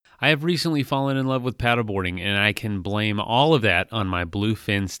I have recently fallen in love with paddleboarding, and I can blame all of that on my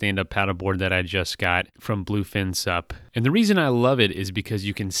Bluefin stand-up paddleboard that I just got from Bluefin Sup. And the reason I love it is because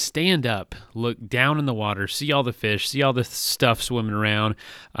you can stand up, look down in the water, see all the fish, see all the stuff swimming around,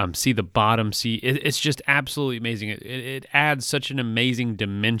 see the bottom, it's just absolutely amazing. It adds such an amazing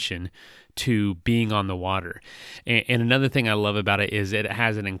dimension to being on the water. And another thing I love about it is it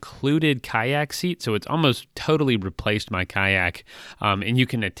has an included kayak seat, so it's almost totally replaced my kayak. And you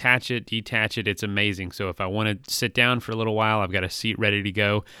can attach it, detach it. It's amazing. So if I want to sit down for a little while, I've got a seat ready to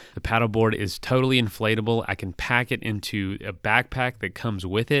go. The paddleboard is totally inflatable. I can pack it into a backpack that comes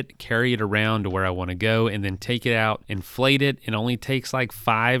with it, carry it around to where I want to go, and then take it out, inflate it. It only takes like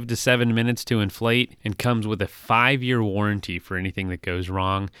 5 to 7 minutes to inflate and comes with a 5-year warranty for anything that goes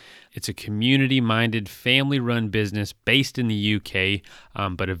wrong. It's a community-minded, family-run business based in the UK,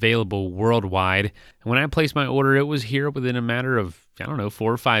 but available worldwide. And when I placed my order, it was here within a matter of, 4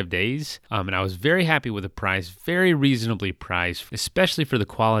 or 5 days. And I was very happy with the price, very reasonably priced, especially for the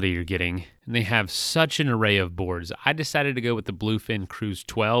quality you're getting. And they have such an array of boards. I decided to go with the Bluefin Cruise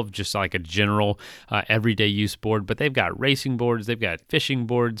 12, just like a general everyday use board. But they've got racing boards, they've got fishing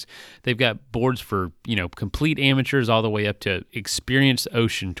boards, they've got boards for complete amateurs all the way up to experienced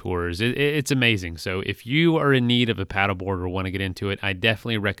ocean tours. It's amazing. So if you are in need of a paddleboard or want to get into it, I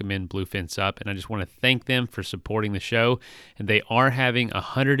definitely recommend Bluefin Sup. And I just want to thank them for supporting the show. And they are having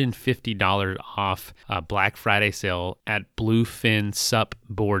 $150 off Black Friday sale at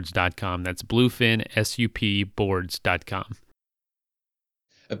bluefinsupboards.com. That's bluefinsupboards.com.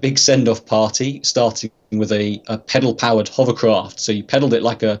 A big send-off party starting with a pedal-powered hovercraft. So you pedaled it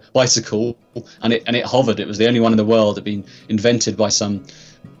like a bicycle, and it hovered. It was the only one in the world that had been invented by some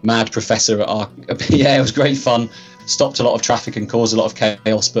mad professor at our. Yeah, it was great fun. Stopped a lot of traffic and caused a lot of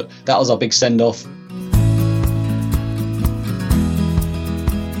chaos. But that was our big send-off.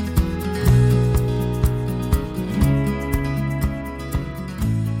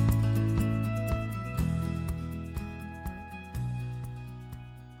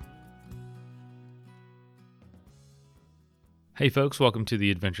 Hey folks, welcome to the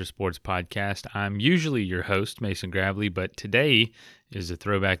Adventure Sports Podcast. I'm usually your host, Mason Gravely, but today is a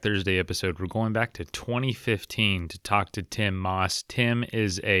Throwback Thursday episode. We're going back to 2015 to talk to Tim Moss. Tim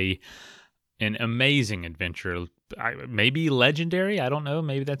is an amazing adventurer, maybe legendary. I don't know.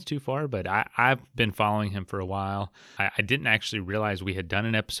 Maybe that's too far, but I've been following him for a while. I didn't actually realize we had done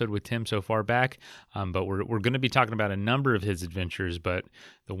an episode with Tim so far back, but we're going to be talking about a number of his adventures, but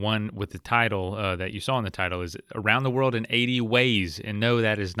the one with the title that you saw in the title is Around the World in 80 Ways. And no,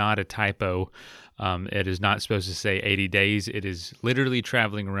 that is not a typo. It is not supposed to say 80 days. It is literally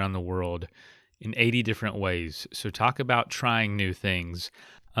traveling around the world in 80 different ways. So talk about trying new things.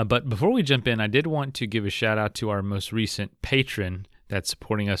 But before we jump in, I did want to give a shout out to our most recent patron that's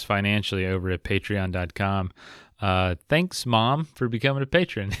supporting us financially over at patreon.com. Thanks, Mom, for becoming a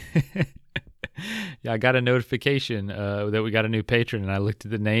patron. Yeah, I got a notification that we got a new patron, and I looked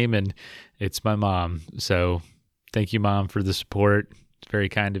at the name, and it's my mom. So thank you, Mom, for the support. It's very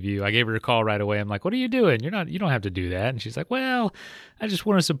kind of you. I gave her a call right away. I'm like, what are you doing? You don't have to do that. And she's like, well, I just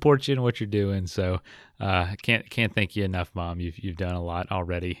want to support you in what you're doing. So I can't thank you enough, Mom. You've done a lot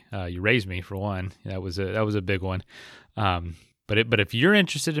already. You raised me, for one. That was a big one. But if you're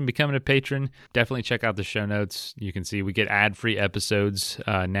interested in becoming a patron, definitely check out the show notes. You can see we get ad-free episodes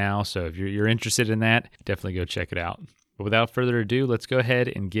now. So if you're interested in that, definitely go check it out. But without further ado, let's go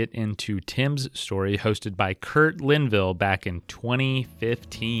ahead and get into Tim's story, hosted by Kurt Linville back in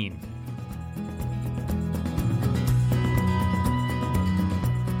 2015.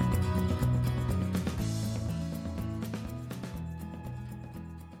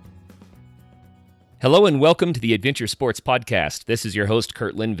 Hello and welcome to the Adventure Sports Podcast. This is your host,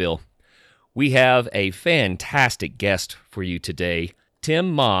 Kurt Linville. We have a fantastic guest for you today.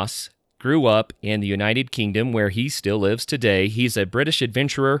 Tim Moss grew up in the United Kingdom, where he still lives today. He's a British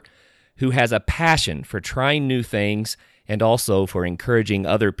adventurer who has a passion for trying new things and also for encouraging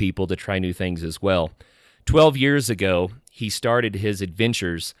other people to try new things as well. 12 years ago, he started his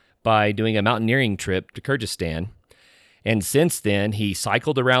adventures by doing a mountaineering trip to Kyrgyzstan. And since then, he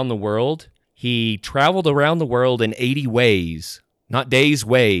cycled around the world. He traveled around the world in 80 ways, not days,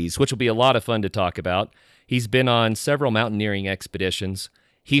 ways, which will be a lot of fun to talk about. He's been on several mountaineering expeditions.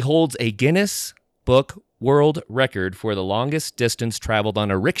 He holds a Guinness Book World Record for the longest distance traveled on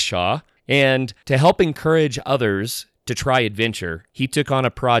a rickshaw. And to help encourage others to try adventure, he took on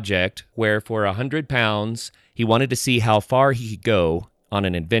a project where for £100, he wanted to see how far he could go on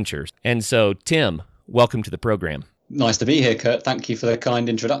an adventure. And so, Tim, welcome to the program. Nice to be here, Kurt. Thank you for the kind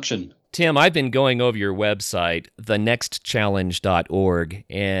introduction. Tim, I've been going over your website, thenextchallenge.org,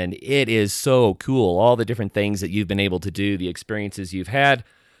 and it is so cool. All the different things that you've been able to do, the experiences you've had,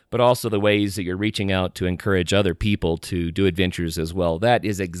 but also the ways that you're reaching out to encourage other people to do adventures as well. That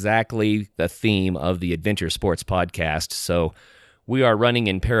is exactly the theme of the Adventure Sports Podcast. So we are running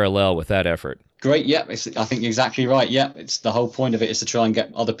in parallel with that effort. Great. Yeah, I think you're exactly right. Yeah, it's the whole point of it is to try and get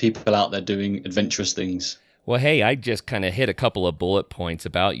other people out there doing adventurous things. Well, hey, I just kind of hit a couple of bullet points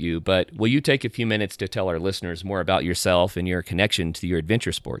about you, but will you take a few minutes to tell our listeners more about yourself and your connection to your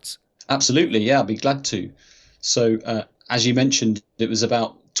adventure sports? Absolutely. Yeah, I'd be glad to. So, as you mentioned, it was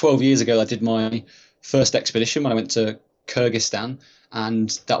about 12 years ago I did my first expedition when I went to Kyrgyzstan,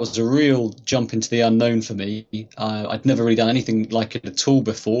 and that was a real jump into the unknown for me. I'd never really done anything like it at all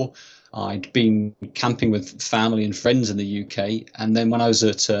before. I'd been camping with family and friends in the UK, and then when I was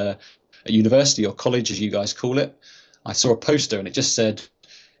at university or college, as you guys call it, I saw a poster and it just said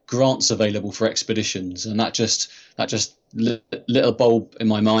grants available for expeditions, and that just lit a bulb in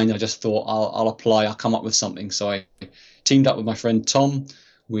my mind. I just thought I'll apply. I'll come up with something. So I teamed up with my friend Tom.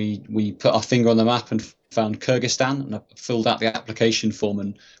 We put our finger on the map and found Kyrgyzstan, and I filled out the application form.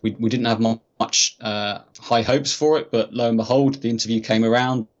 And we didn't have much high hopes for it, but lo and behold, the interview came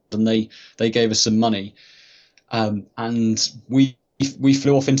around and they gave us some money, and we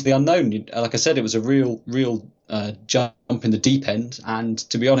flew off into the unknown. Like I said, it was a real jump in the deep end, and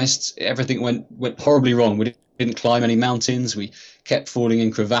to be honest, everything went horribly wrong. We didn't climb any mountains. We kept falling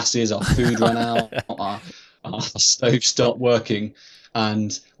in crevasses. Our food ran out. Our stove stopped working,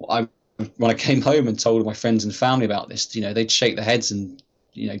 and when I came home and told my friends and family about this, they'd shake their heads and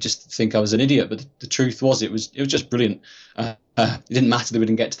just think I was an idiot. But the truth was, it was just brilliant. It didn't matter that we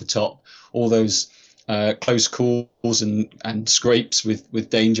didn't get to the top. All those close calls and scrapes with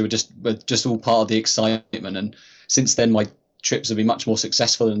danger were just all part of the excitement. And since then, my trips have been much more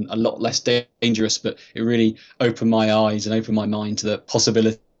successful and a lot less dangerous. But it really opened my eyes and opened my mind to the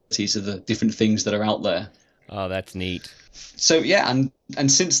possibilities of the different things that are out there. Oh, that's neat. So yeah,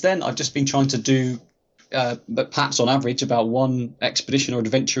 and since then I've just been trying to do, but perhaps on average, about one expedition or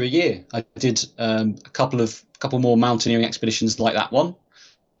adventure a year. I did a couple more mountaineering expeditions like that one,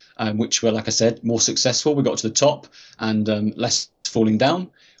 which were, like I said, more successful. We got to the top and less falling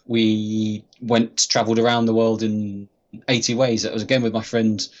down. We travelled around the world in 80 ways. That was again with my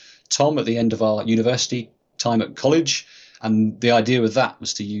friend Tom at the end of our university time at college, and the idea with that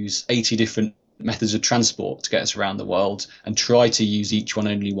was to use 80 different methods of transport to get us around the world and try to use each one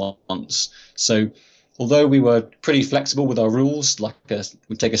only once. So although we were pretty flexible with our rules, like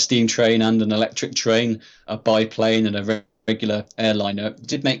we'd take a steam train and an electric train, a biplane and a regular airliner, it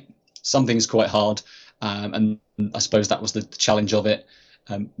did make some things quite hard, and I suppose that was the challenge of it.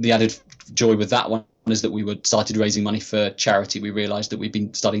 The added joy with that one is that we started raising money for charity. We realized that we've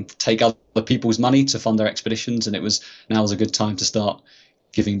been starting to take other people's money to fund our expeditions, and now was a good time to start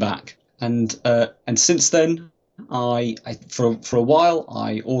giving back. And since then, I for a while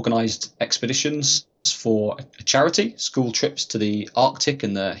I organised expeditions for a charity, school trips to the Arctic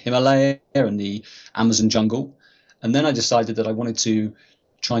and the Himalaya and the Amazon jungle. And then I decided that I wanted to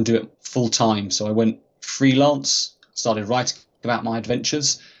try and do it full time. So I went freelance, started writing about my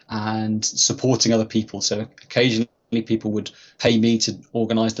adventures and supporting other people. So occasionally people would pay me to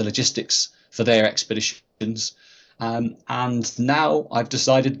organise the logistics for their expeditions. And now I've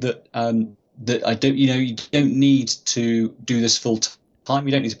decided that I don't, you don't need to do this full time.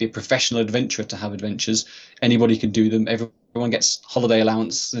 You don't need to be a professional adventurer to have adventures. Anybody can do them. Everyone gets holiday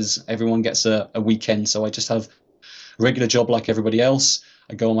allowances. Everyone gets a weekend. So I just have a regular job like everybody else.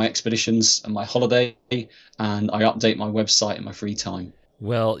 I go on my expeditions and my holiday, and I update my website in my free time.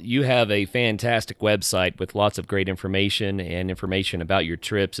 Well, you have a fantastic website with lots of great information and information about your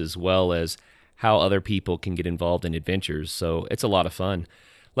trips, as well as how other people can get involved in adventures. So it's a lot of fun.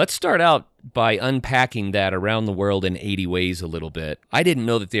 Let's start out by unpacking that around the world in 80 ways a little bit. I didn't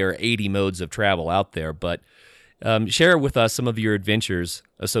know that there are 80 modes of travel out there, but share with us some of your adventures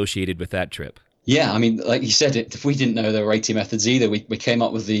associated with that trip. Yeah, I mean, like you said, we didn't know there were 80 methods either. We came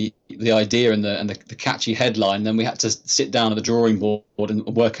up with the idea and the catchy headline. Then we had to sit down at the drawing board and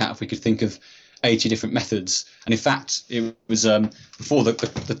work out if we could think of 80 different methods. And in fact, it was before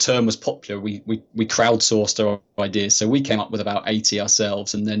the term was popular, we crowdsourced our ideas. So we came up with about 80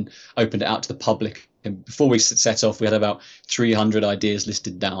 ourselves and then opened it out to the public. And before we set off, we had about 300 ideas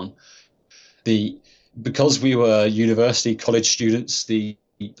listed down. Because we were university college students, the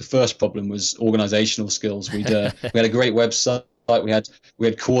first problem was organizational skills. We had a great website. We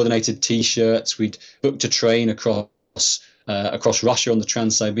had coordinated T-shirts. We'd booked a train across Russia on the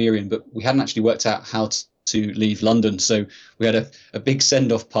Trans-Siberian, but we hadn't actually worked out how to leave London. So we had a big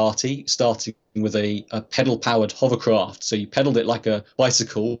send-off party, starting with a pedal-powered hovercraft. So you pedaled it like a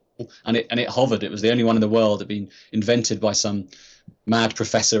bicycle, and it hovered. It was the only one in the world that had been invented by some mad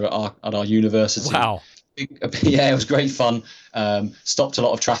professor at our university. Wow. Yeah, it was great fun. Stopped a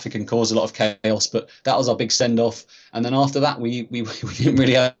lot of traffic and caused a lot of chaos, but that was our big send-off. And then after that, we didn't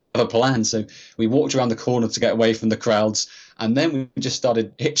really have a plan, so we walked around the corner to get away from the crowds, and then we just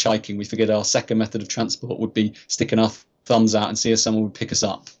started hitchhiking. We figured our second method of transport would be sticking our thumbs out and see if someone would pick us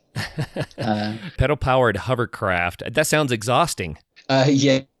up. Pedal-powered hovercraft. That sounds exhausting.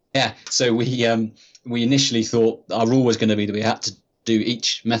 Yeah. So we initially thought our rule was going to be that we had to do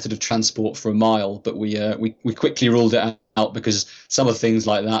each method of transport for a mile, but we quickly ruled it out because some of the things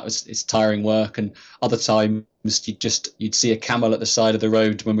like that it's tiring work, and other times you'd see a camel at the side of the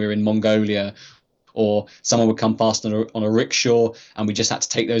road when we were in Mongolia, or someone would come past on a rickshaw, and we just had to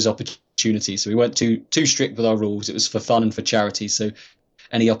take those opportunities. So we weren't too strict with our rules. It was for fun and for charity. So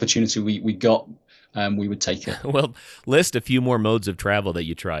any opportunity we got, we would take it. Well, list a few more modes of travel that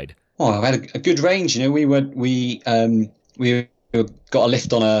you tried. Oh, I had a good range. We got a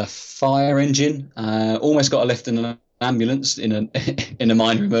lift on a fire engine. Almost got a lift in an ambulance in a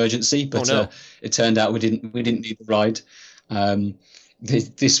minor emergency, but it turned out we didn't need the ride.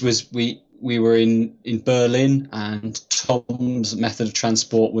 We were in Berlin, and Tom's method of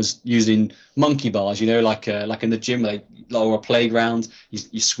transport was using monkey bars. Like in the gym, or a playground,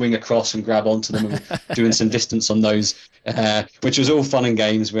 you swing across and grab onto them, and doing some distance on those, which was all fun and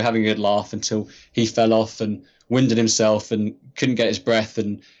games. We were having a good laugh until he fell off and winded himself and couldn't get his breath,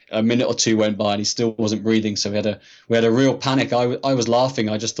 and a minute or two went by and he still wasn't breathing. So we had a real panic. I was laughing.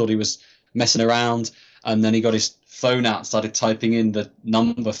 I just thought he was messing around, and then he got his phone out and started typing in the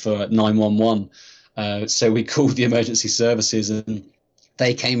number for 911. So we called the emergency services, and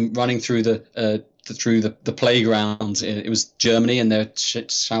they came running through the playground. It was Germany, and they're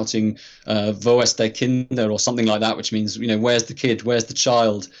shouting "Wo ist der Kinder" or something like that, which means, where's the kid, where's the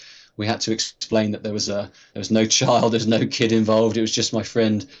child. We had to explain that there was no child, there's no kid involved. It was just my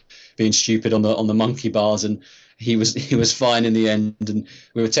friend being stupid on the monkey bars, and he was fine in the end. And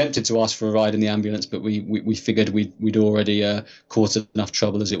we were tempted to ask for a ride in the ambulance, but we figured we'd already caused enough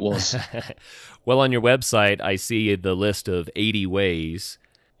trouble as it was. Well, on your website, I see the list of 80 ways,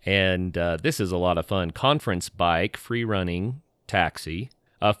 and this is a lot of fun. Conference bike, free running, taxi,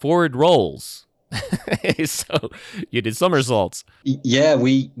 forward rolls. So you did somersaults. Yeah,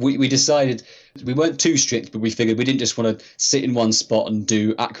 we decided we weren't too strict, but we figured we didn't just want to sit in one spot and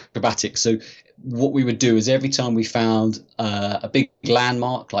do acrobatics. So what we would do is every time we found a big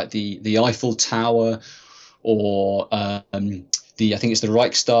landmark like the Eiffel Tower, or I think it's the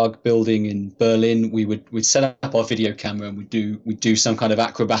Reichstag building in Berlin, we'd set up our video camera, and we'd do some kind of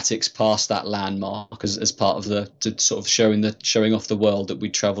acrobatics past that landmark as part of to sort of showing off the world that we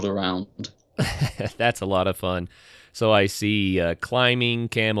traveled around. That's a lot of fun. So I see climbing,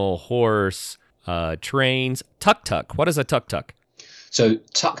 camel, horse, trains, tuk-tuk. What is a tuk-tuk? So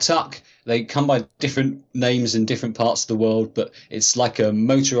tuk-tuk, they come by different names in different parts of the world, but it's like a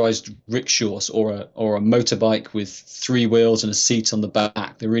motorized rickshaw or a motorbike with 3 wheels and a seat on the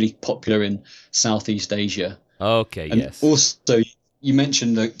back. They're really popular in Southeast Asia. Okay, and yes. Also, you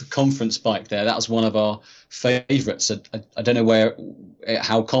mentioned the conference bike there. That was one of our favorites. I don't know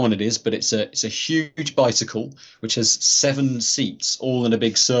how common it is, but it's a huge bicycle which has 7 seats all in a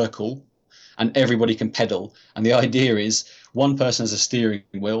big circle, and everybody can pedal. And the idea is one person has a steering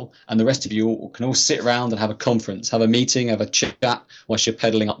wheel, and the rest of you can all sit around and have a conference, have a meeting, have a chat whilst you're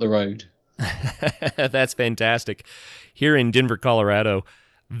pedaling up the road. That's fantastic. Here in Denver, Colorado,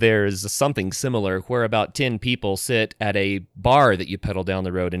 there's something similar where about 10 people sit at a bar that you pedal down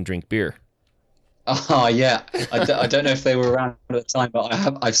the road and drink beer. Yeah. I don't know if they were around at the time, but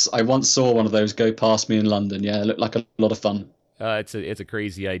I once saw one of those go past me in London. Yeah, it looked like a lot of fun. It's a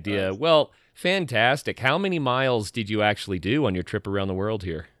crazy idea. Well, fantastic. How many miles did you actually do on your trip around the world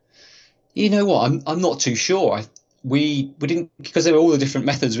here? You know what? I'm not too sure. We didn't, because there were all the different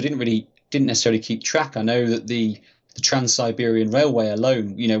methods. We didn't necessarily keep track. I know that the Trans-Siberian Railway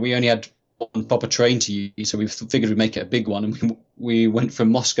alone, we only had one proper train to use, so we figured we'd make it a big one, and we went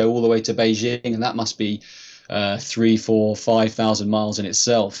from Moscow all the way to Beijing, and that must be 3,000, 4,000, 5,000 miles in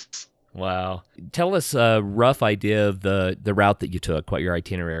itself. Wow. Tell us a rough idea of the route that you took, what your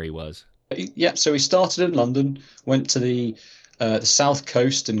itinerary was. Yeah, so we started in London, went to the south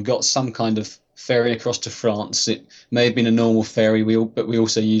coast and got some kind of ferry across to France. It may have been a normal ferry, but we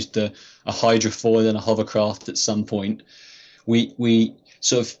also used a hydrofoil and a hovercraft at some point. We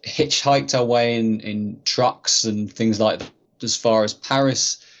sort of hitchhiked our way in trucks and things like that as far as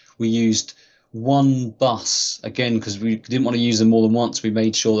Paris. We used one bus again because we didn't want to use them more than once. We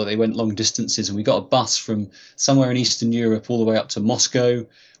made sure that they went long distances, and we got a bus from somewhere in Eastern Europe all the way up to Moscow.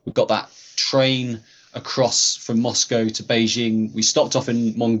 We got that train across from Moscow to Beijing. We stopped off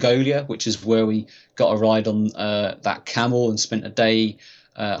in Mongolia, which is where we got a ride on that camel and spent a day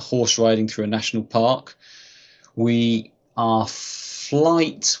horse riding through a national park. Our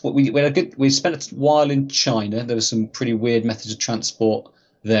flight, we spent a while in China. There were some pretty weird methods of transport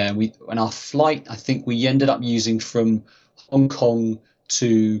there. And our flight, I think we ended up using from Hong Kong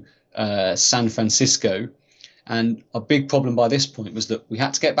to San Francisco. And a big problem by this point was that we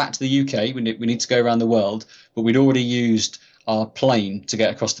had to get back to the UK. We need to go around the world, but we'd already used our plane to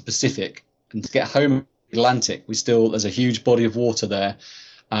get across the Pacific. And to get home Atlantic, there's a huge body of water there.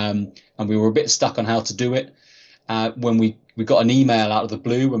 And we were a bit stuck on how to do it. When we got an email out of the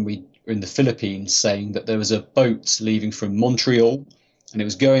blue when we were in the Philippines saying that there was a boat leaving from Montreal and it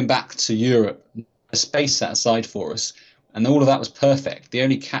was going back to Europe, a space set aside for us. And all of that was perfect. The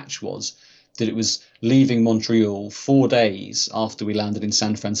only catch was that it was leaving Montreal 4 days after we landed in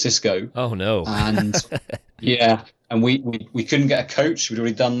San Francisco. Oh, no. And yeah, and we couldn't get a coach. We'd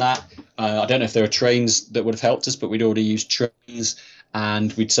already done that. I don't know if there are trains that would have helped us, but we'd already used trains,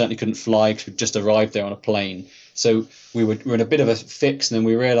 and we certainly couldn't fly because we'd just arrived there on a plane. So we were in a bit of a fix, and then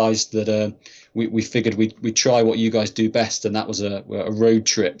we realized that we figured we'd try what you guys do best, and that was a road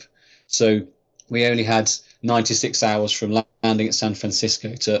trip. So we only had 96 hours from landing at San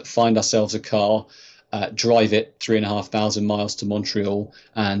Francisco to find ourselves a car, drive it 3,500 miles to Montreal,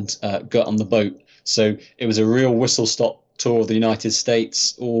 and get on the boat. So it was a real whistle-stop tour of the United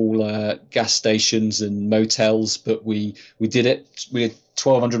States, all gas stations and motels, but we did it. We had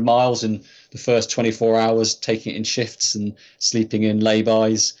 1,200 miles in the first 24 hours, taking it in shifts and sleeping in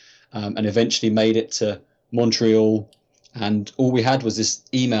lay-bys, and eventually made it to Montreal. And all we had was this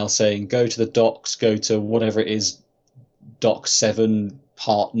email saying, go to the docks, go to whatever it is, Dock 7,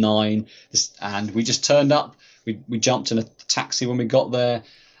 Part 9. And we just turned up. We jumped in a taxi when we got there.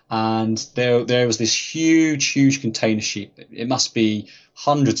 And there was this huge container ship. It must be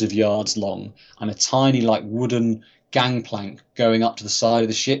hundreds of yards long, and a tiny wooden gangplank going up to the side of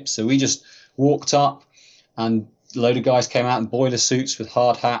the ship. So we just walked up, and a load of guys came out in boiler suits with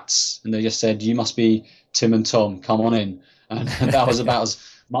hard hats, and they just said, you must be Tim and Tom, come on in. And that was about as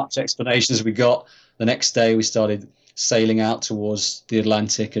much explanation as we got. The next day we started sailing out towards the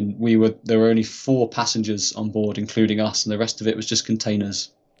Atlantic, and there were only 4 passengers on board, including us, and the rest of it was just containers.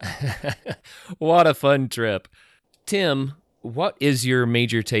 What a fun trip. Tim, what is your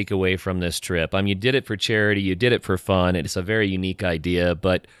major takeaway from this trip? I mean, you did it for charity, you did it for fun, it's a very unique idea,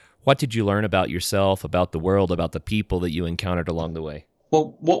 but what did you learn about yourself, about the world, about the people that you encountered along the way?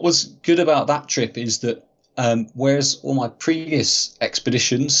 Well, what was good about that trip is that whereas all my previous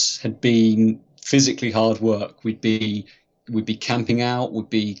expeditions had been physically hard work, we'd be camping out,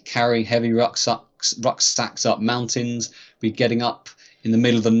 we'd be carrying heavy rucksacks up mountains, we'd be getting up in the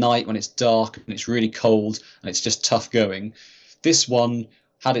middle of the night when it's dark and it's really cold and it's just tough going. This one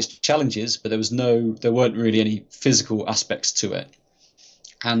had its challenges, but there weren't really any physical aspects to it.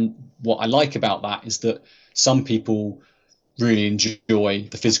 And what I like about that is that some people really enjoy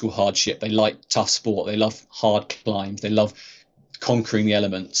the physical hardship. They like tough sport. They love hard climbs. They love conquering the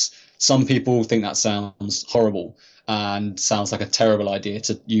elements. Some people think that sounds horrible and sounds like a terrible idea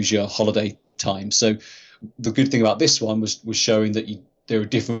to use your holiday time. So the good thing about this one was showing that there are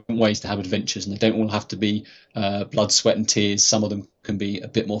different ways to have adventures, and they don't all have to be blood, sweat, and tears. Some of them can be a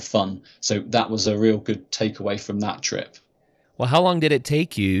bit more fun. So that was a real good takeaway from that trip. Well, how long did it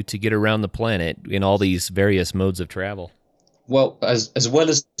take you to get around the planet in all these various modes of travel? Well, as well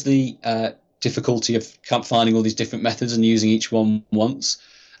as the difficulty of finding all these different methods and using each one once,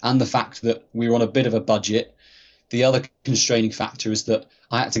 and the fact that we were on a bit of a budget, the other constraining factor is that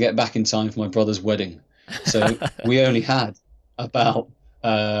I had to get back in time for my brother's wedding. So we only had about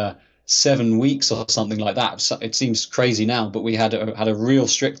 7 weeks or something like that. So it seems crazy now, but we had a real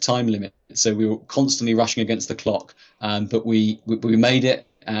strict time limit. So we were constantly rushing against the clock. But we made it,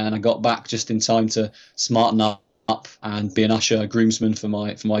 and I got back just in time to smarten up and be an usher, a groomsman for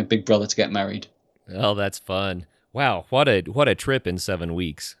my big brother to get married. Oh, that's fun. Wow, what a trip in 7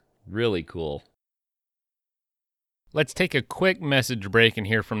 weeks. Really cool. Let's take a quick message break and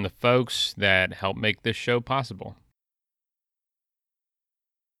hear from the folks that help make this show possible.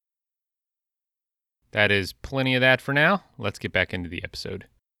 That is plenty of that for now. Let's get back into the episode.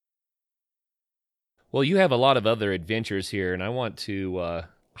 Well, you have a lot of other adventures here, and I want to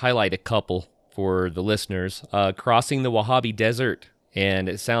highlight a couple for the listeners. Crossing the Mojave Desert, and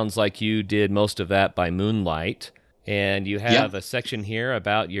it sounds like you did most of that by moonlight. And you have a section here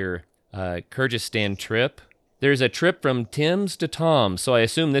about your Kyrgyzstan trip. There's a trip from Tim's to Tom's, so I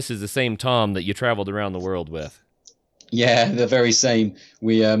assume this is the same Tom that you traveled around the world with. Yeah, the very same.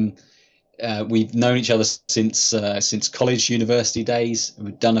 We've known each other since college, university days.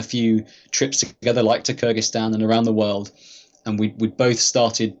 We've done a few trips together, like to Kyrgyzstan and around the world. And we both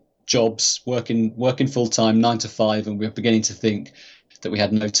started jobs, working full time, 9 to 5, and we were beginning to think that we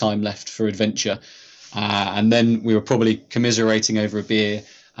had no time left for adventure. And then we were probably commiserating over a beer,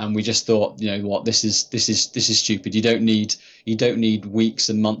 and we just thought, you know what, this is stupid. You don't need weeks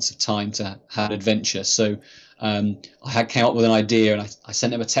and months of time to have adventure. So I came up with an idea, and I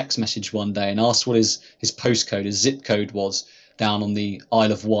sent him a text message one day and asked what his postcode, his zip code was down on the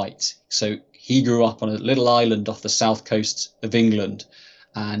Isle of Wight. So he grew up on a little island off the south coast of England,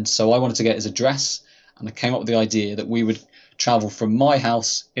 and so I wanted to get his address, and I came up with the idea that we would travel from my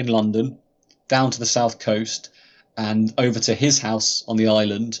house in London down to the south coast and over to his house on the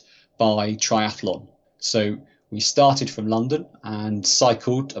island by triathlon. So we started from London and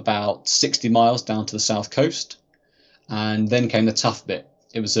cycled about 60 miles down to the south coast, and then came the tough bit.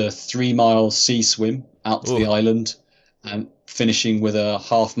 It was a 3-mile sea swim out to the island, and finishing with a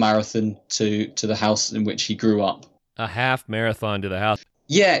half marathon to the house in which he grew up. A half marathon to the house.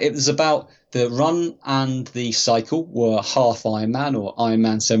 Yeah, it was about the run and the cycle were half Ironman or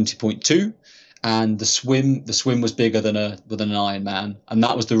Ironman 70.2, and the swim was bigger than an Ironman, and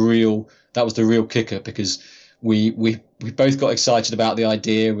that was the real kicker, because we both got excited about the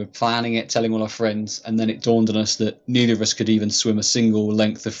idea. We're planning it, telling all our friends, and then it dawned on us that neither of us could even swim a single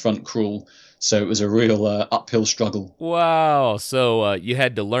length of front crawl. So it was a real uphill struggle. Wow! So you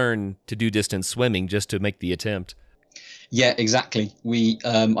had to learn to do distance swimming just to make the attempt. Yeah, exactly.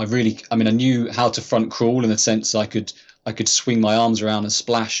 I knew how to front crawl in the sense I could swing my arms around and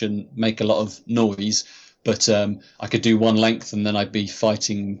splash and make a lot of noise, but I could do one length and then I'd be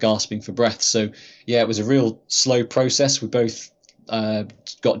fighting, gasping for breath. So yeah, it was a real slow process. We both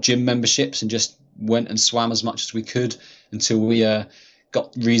got gym memberships and just went and swam as much as we could until we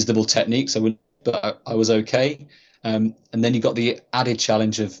got reasonable techniques. But I was okay. And then you got the added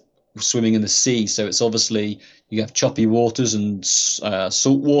challenge of swimming in the sea. So it's obviously you have choppy waters and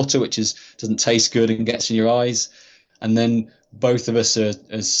salt water, which doesn't taste good and gets in your eyes. And then both of us are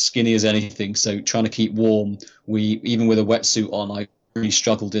as skinny as anything. So trying to keep warm, even with a wetsuit on, I really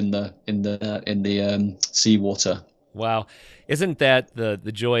struggled in the seawater. Wow. Isn't that the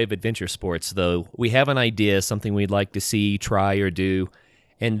joy of adventure sports, though? We have an idea, something we'd like to see, try, or do,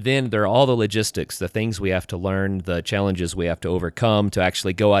 and then there are all the logistics, the things we have to learn, the challenges we have to overcome to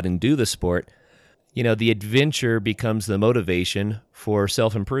actually go out and do the sport. You know, the adventure becomes the motivation for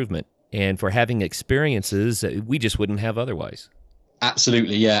self-improvement and for having experiences that we just wouldn't have otherwise.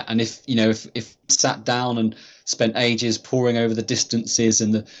 Absolutely, yeah. And if sat down and spent ages poring over the distances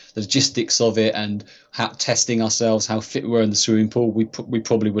and the logistics of it and testing ourselves, how fit we were in the swimming pool, we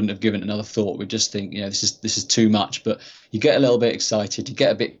probably wouldn't have given it another thought. We'd just think, this is too much. But you get a little bit excited, you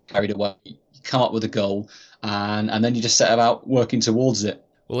get a bit carried away, you come up with a goal, and then you just set about working towards it.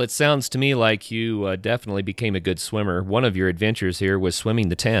 Well, it sounds to me like you definitely became a good swimmer. One of your adventures here was swimming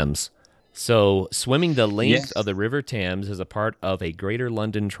the Thames. So swimming the length of the River Thames is a part of a Greater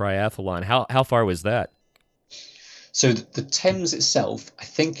London Triathlon. How far was that? So the Thames itself, I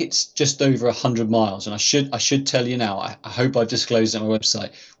think it's just over 100 miles. And I should tell you now, I hope I disclosed it on my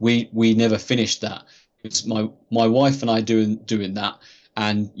website. We never finished that. It's my wife and I doing that.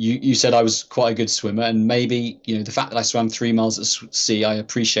 And you said I was quite a good swimmer, and maybe the fact that I swam 3 miles at sea, I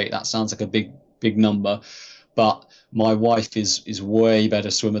appreciate that. Sounds like a big number, but my wife is way better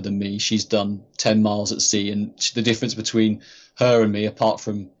swimmer than me. She's done 10 miles at sea, and the difference between her and me, apart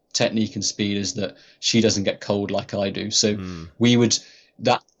from technique and speed, is that she doesn't get cold like I do. So we would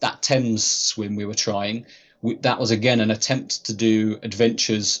that Thames swim we were trying. That was again an attempt to do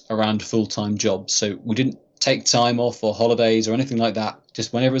adventures around a full-time job. So we didn't take time off or holidays or anything like that.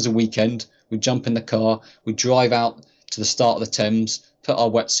 Just whenever it was a weekend, we'd jump in the car, we'd drive out to the start of the Thames, put our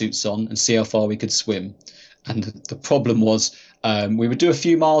wetsuits on, and see how far we could swim. And the problem was we would do a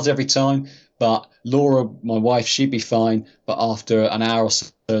few miles every time, but Laura, my wife, she'd be fine. But after an hour or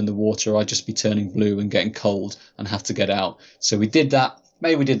so in the water, I'd just be turning blue and getting cold and have to get out. So we did that.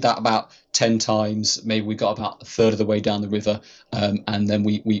 Maybe we did that about 10 times. Maybe we got about a third of the way down the river. And then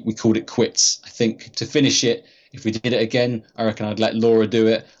we called it quits. I think to finish it, if we did it again, I reckon I'd let Laura do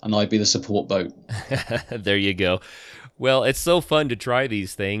it and I'd be the support boat. There you go. Well, it's so fun to try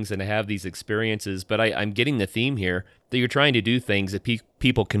these things and to have these experiences, but I'm getting the theme here that you're trying to do things that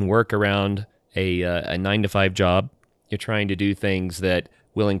people can work around a 9-to-5 job. You're trying to do things that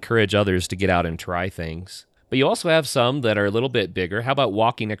will encourage others to get out and try things. But you also have some that are a little bit bigger. How about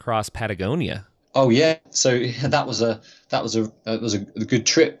walking across Patagonia? Oh yeah, so that was a good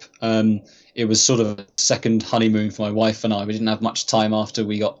trip. It was sort of a second honeymoon for my wife and I. We didn't have much time after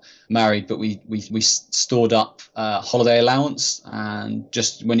we got married, but we stored up holiday allowance. And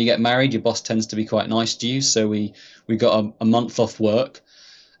just when you get married, your boss tends to be quite nice to you. So we got a month off work,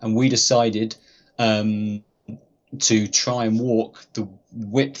 and we decided to try and walk the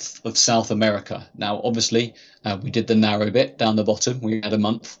width of South America. Now, obviously, we did the narrow bit down the bottom. We had a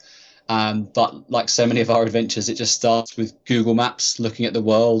month. But like so many of our adventures, it just starts with Google Maps, looking at the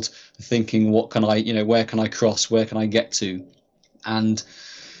world, thinking, what can I, where can I cross? Where can I get to? And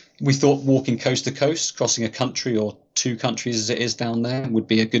we thought walking coast to coast, crossing a country or two countries as it is down there, would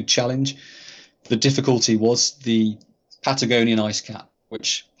be a good challenge. The difficulty was the Patagonian ice cap,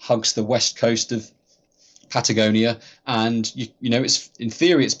 which hugs the west coast of Patagonia. And, it's in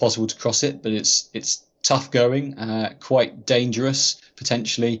theory, it's possible to cross it, but it's tough going, quite dangerous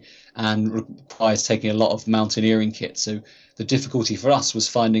potentially, and requires taking a lot of mountaineering kit. So the difficulty for us was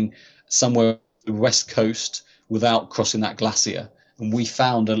finding somewhere on the west coast without crossing that glacier. And we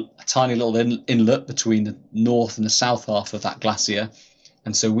found a tiny little inlet between the north and the south half of that glacier.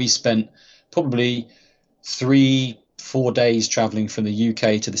 And so we spent probably 3-4 days traveling from the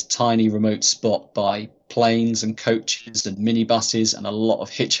UK to this tiny remote spot by planes and coaches and minibuses, and a lot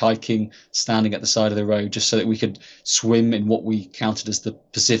of hitchhiking, standing at the side of the road, just so that we could swim in what we counted as the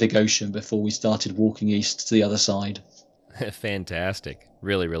Pacific Ocean before we started walking east to the other side. Fantastic.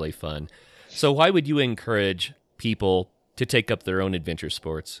 Really, really fun. So why would you encourage people to take up their own adventure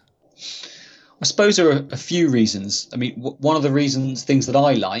sports? I suppose there are a few reasons. I mean, one of the things that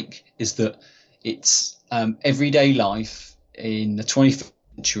I like is that it's everyday life in the 21st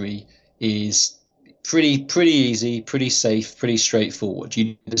century is pretty easy, pretty safe, pretty straightforward.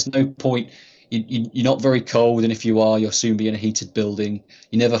 There's no point. You're not very cold, and if you are, you'll soon be in a heated building.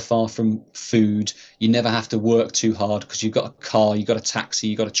 You're never far from food. You never have to work too hard because you've got a car, you've got a taxi,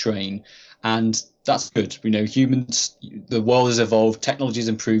 you've got a train, and that's good. Humans, the world has evolved, technology has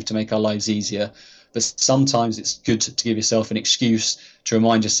improved to make our lives easier, but sometimes it's good to give yourself an excuse to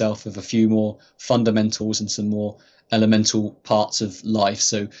remind yourself of a few more fundamentals and some more elemental parts of life.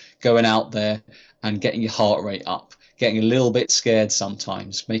 So going out there and getting your heart rate up, getting a little bit scared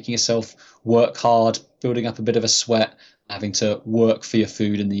sometimes, making yourself work hard, building up a bit of a sweat, having to work for your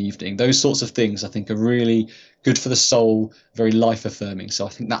food in the evening. Those sorts of things I think are really good for the soul, very life affirming. So I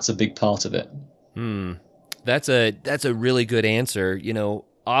think that's a big part of it. That's a really good answer.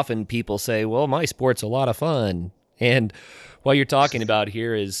 Often people say, well, my sport's a lot of fun. And what you're talking about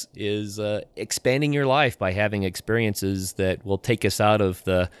here is expanding your life by having experiences that will take us out of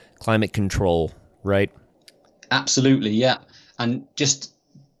the climate control, right? Absolutely, yeah. And just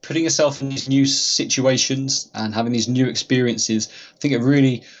putting yourself in these new situations and having these new experiences, I think it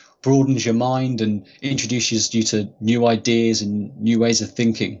really broadens your mind and introduces you to new ideas and new ways of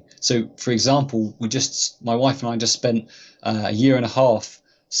thinking. So, for example, my wife and I just spent a year and a half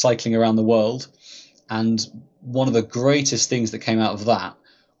cycling around the world. And one of the greatest things that came out of that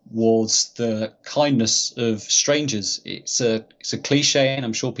was the kindness of strangers. It's a cliche, and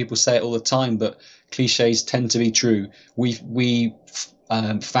I'm sure people say it all the time, but cliches tend to be true. We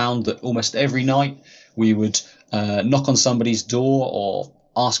found that almost every night we would knock on somebody's door or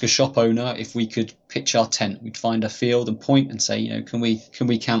ask a shop owner if we could pitch our tent. We'd find a field and point and say, can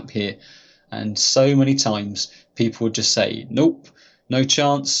we camp here? And so many times people would just say, nope, no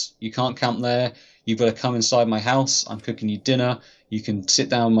chance. You can't camp there. You've got to come inside my house. I'm cooking you dinner. You can sit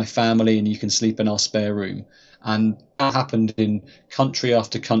down with my family and you can sleep in our spare room. And that happened in country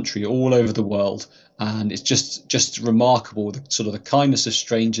after country all over the world. And it's just remarkable, the sort of the kindness of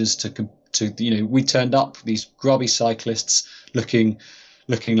strangers to we turned up, these grubby cyclists looking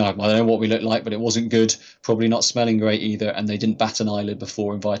like, well, I don't know what we looked like, but it wasn't good, probably not smelling great either. And they didn't bat an eyelid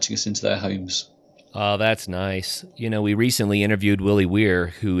before inviting us into their homes. Oh, that's nice. We recently interviewed Willie Weir,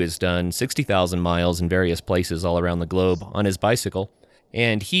 who has done 60,000 miles in various places all around the globe on his bicycle.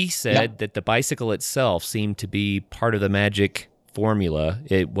 And he said that the bicycle itself seemed to be part of the magic formula.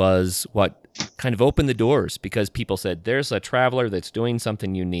 It was what kind of opened the doors, because people said, there's a traveler that's doing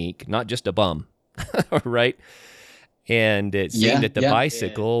something unique, not just a bum, right? And it seemed that the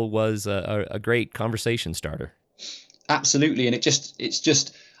bicycle was a great conversation starter. Absolutely. And it's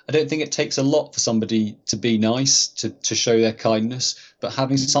just, I don't think it takes a lot for somebody to be nice, to show their kindness, but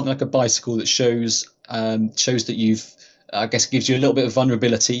having something like a bicycle that shows that you've, I guess, gives you a little bit of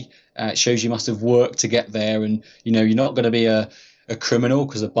vulnerability. It shows you must have worked to get there, and you're not going to be a criminal,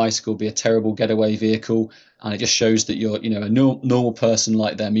 because a bicycle would be a terrible getaway vehicle, and it just shows that you're a normal person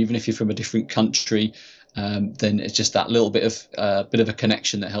like them, even if you're from a different country, then it's just that little bit of a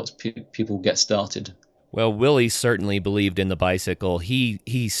connection that helps people get started. Well, Willie certainly believed in the bicycle.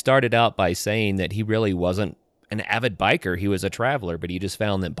 He started out by saying that he really wasn't an avid biker. He was a traveler, but he just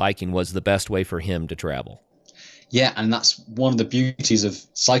found that biking was the best way for him to travel. Yeah, and that's one of the beauties of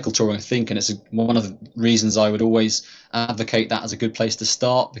cycle touring, I think, and it's one of the reasons I would always advocate that as a good place to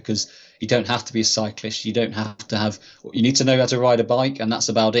start, because you don't have to be a cyclist. You don't have to have. You need to know how to ride a bike, and that's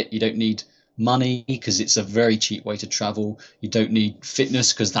about it. You don't need money because it's a very cheap way to travel. You don't need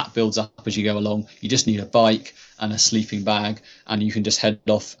fitness because that builds up as you go along. You just need a bike and a sleeping bag, and you can just head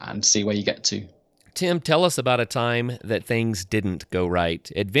off and see where you get to. Tim, tell us about a time that things didn't go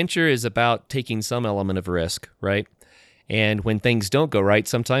right. Adventure is about taking some element of risk, right? And when things don't go right,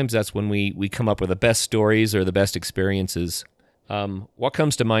 sometimes that's when we come up with the best stories or the best experiences. What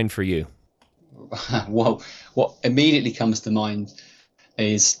comes to mind for you? Well, what immediately comes to mind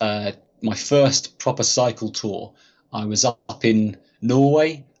is my first proper cycle tour. I was up in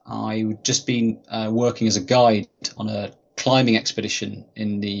Norway. I'd just been working as a guide on a climbing expedition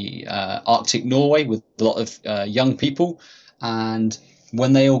in the Arctic Norway with a lot of young people. And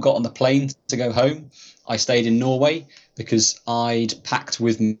when they all got on the plane to go home, I stayed in Norway because I'd packed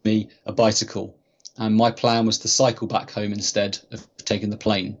with me a bicycle. And my plan was to cycle back home instead of taking the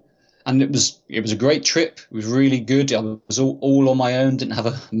plane. And it was a great trip. It was really good. I was all on my own, didn't have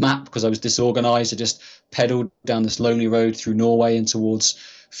a map because I was disorganized. I just pedaled down this lonely road through Norway and towards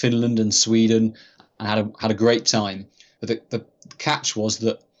Finland and Sweden, and had a great time. But the catch was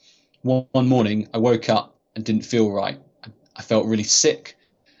that one morning I woke up and didn't feel right. I felt really sick,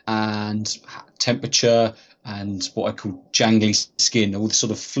 and temperature and what I call jangly skin, all the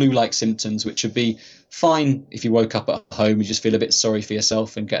sort of flu-like symptoms, which would be fine if you woke up at home, you just feel a bit sorry for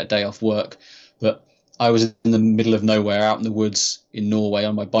yourself and get a day off work. But I was in the middle of nowhere, out in the woods in Norway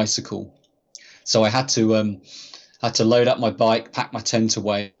on my bicycle. So I had to load up my bike, pack my tent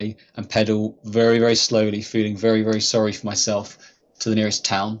away, and pedal very, very slowly, feeling very, very sorry for myself, to the nearest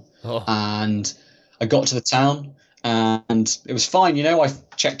town. Oh. And I got to the town, and it was fine. I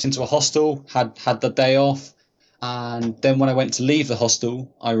checked into a hostel, had the day off, and then when I went to leave the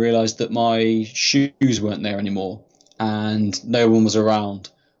hostel, I realised that my shoes weren't there anymore, and no one was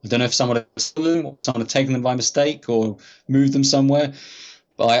around. I don't know if someone had stolen them, someone had taken them by mistake, or moved them somewhere.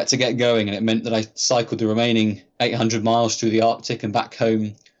 But I had to get going, and it meant that I cycled the remaining 800 miles through the Arctic and back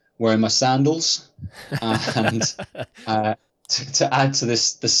home wearing my sandals. And to add to the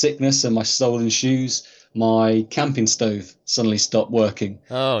sickness and my stolen shoes, my camping stove suddenly stopped working.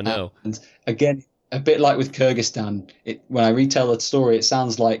 Oh, no. And again, a bit like with Kyrgyzstan, when I retell the story, it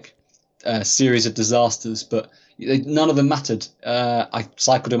sounds like a series of disasters, but none of them mattered. I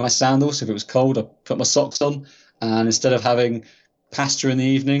cycled in my sandals. If it was cold, I put my socks on. And instead of having pasta in the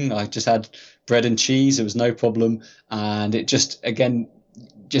evening, I just had bread and cheese. It was no problem. And it just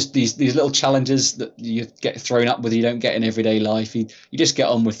these little challenges that you get thrown up with, you don't get in everyday life. You just get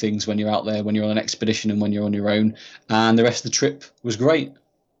on with things when you're out there, when you're on an expedition and when you're on your own. And the rest of the trip was great.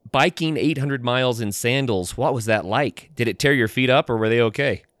 Biking 800 miles in sandals, what was that like? Did it tear your feet up, or were they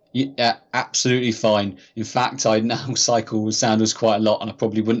okay? Yeah, absolutely fine. In fact, I now cycle with sandals quite a lot, and I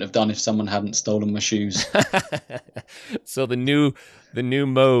probably wouldn't have done if someone hadn't stolen my shoes. So the new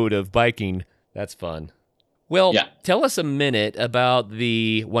mode of biking, that's fun. Well, yeah. Tell us a minute about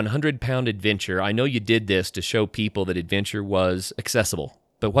the 100-pound adventure. I know you did this to show people that adventure was accessible,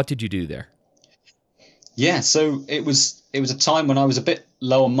 but what did you do there? Yeah, so it was a time when I was a bit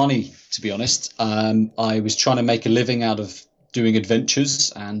low on money, to be honest. I was trying to make a living out of doing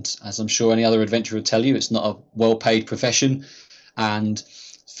adventures, and as I'm sure any other adventurer will tell you, it's not a well-paid profession, and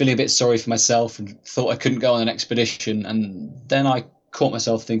feeling a bit sorry for myself and thought I couldn't go on an expedition. And then I caught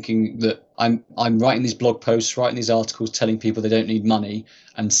myself thinking that I'm writing these blog posts, writing these articles, telling people they don't need money,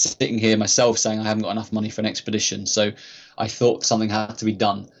 and sitting here myself saying I haven't got enough money for an expedition. So I thought something had to be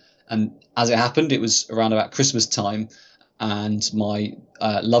done. And as it happened, it was around about Christmas time, and my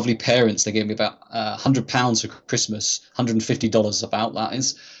lovely parents, they gave me about £100 for Christmas, $150 about, that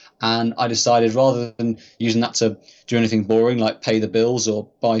is. And I decided, rather than using that to do anything boring like pay the bills or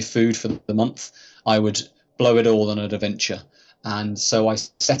buy food for the month, I would blow it all on an adventure. And so I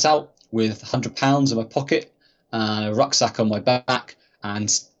set out with £100 in my pocket and a rucksack on my back,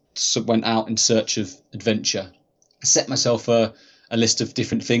 and went out in search of adventure. I set myself a list of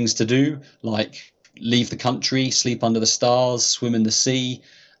different things to do, like leave the country, sleep under the stars, swim in the sea,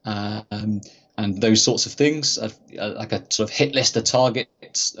 and those sorts of things, like a sort of hit list of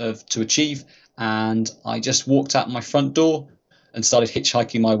targets to achieve. And I just walked out my front door and started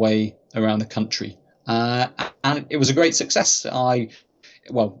hitchhiking my way around the country. And it was a great success. I'd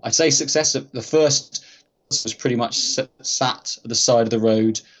say success. The first was pretty much sat at the side of the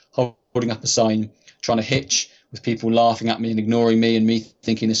road, holding up a sign, trying to hitch, with people laughing at me and ignoring me, and me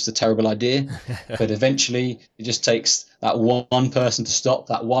thinking this is a terrible idea. But eventually, it just takes that one person to stop,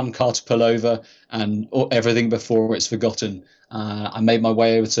 that one car to pull over, and everything before it's forgotten. I made my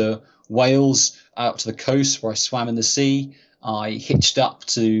way over to Wales, out to the coast where I swam in the sea. I hitched up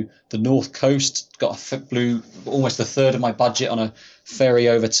to the north coast, blew almost a third of my budget on a ferry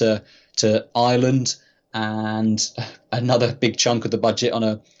over to Ireland, and another big chunk of the budget on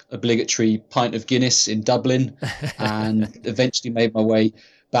a obligatory pint of Guinness in Dublin, and eventually made my way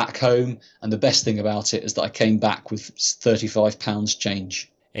back home. And the best thing about it is that I came back with £35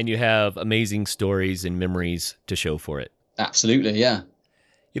 change. And you have amazing stories and memories to show for it. Absolutely, yeah.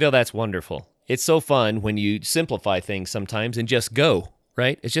 That's wonderful. It's so fun when you simplify things sometimes and just go,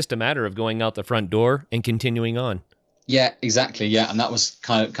 right? It's just a matter of going out the front door and continuing on. Yeah, exactly. Yeah, and that was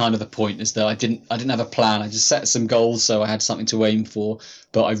kind of the point, is that I didn't have a plan. I just set some goals, so I had something to aim for.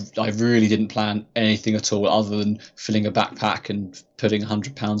 But I really didn't plan anything at all, other than filling a backpack and putting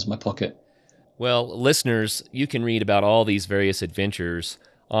 £100 in my pocket. Well, listeners, you can read about all these various adventures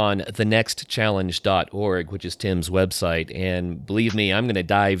on thenextchallenge.org, which is Tim's website. And believe me, I'm going to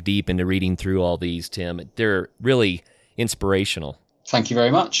dive deep into reading through all these, Tim. They're really inspirational. Thank you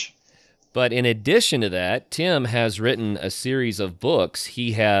very much. But in addition to that, Tim has written a series of books.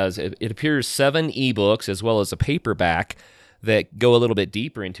 He has, it appears, 7 ebooks as well as a paperback that go a little bit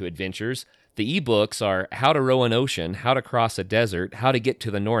deeper into adventures. The ebooks are How to Row an Ocean, How to Cross a Desert, How to Get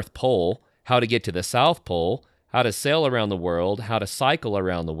to the North Pole, How to Get to the South Pole, How to Sail Around the World, How to Cycle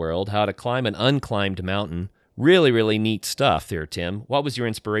Around the World, How to Climb an Unclimbed Mountain. Really, really neat stuff there, Tim. What was your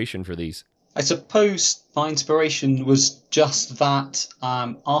inspiration for these? I suppose my inspiration was just that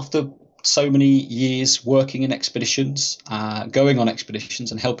after so many years working in expeditions, going on expeditions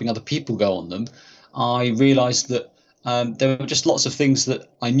and helping other people go on them, I realized that there were just lots of things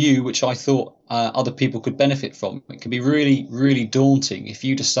that I knew which I thought other people could benefit from. It can be really, really daunting if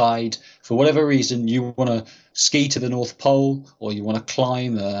you decide, for whatever reason, you want to ski to the North Pole or you want to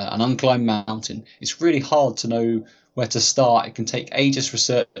climb an unclimbed mountain. It's really hard to know where to start. It can take ages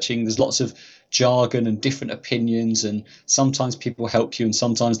researching. There's lots of jargon and different opinions, and sometimes people help you and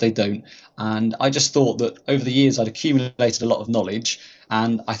sometimes they don't. And I just thought that over the years I'd accumulated a lot of knowledge,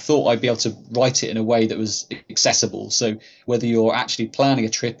 and I thought I'd be able to write it in a way that was accessible. So whether you're actually planning a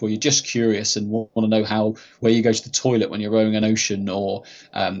trip or you're just curious and want to know where you go to the toilet when you're rowing an ocean, or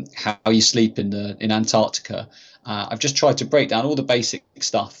how you sleep in Antarctica, I've just tried to break down all the basic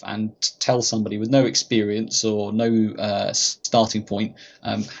stuff and tell somebody with no experience or no starting point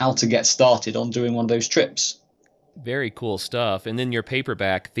how to get started on doing one of those trips. Very cool stuff. And then your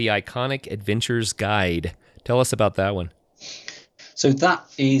paperback, The Iconic Adventures Guide. Tell us about that one. So that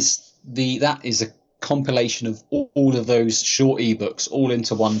is a compilation of all of those short ebooks all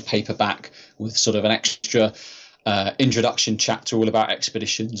into one paperback, with sort of an extra introduction chapter all about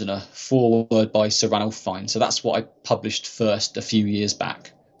expeditions and a foreword by Sir Ranulph Fiennes. So that's what I published first a few years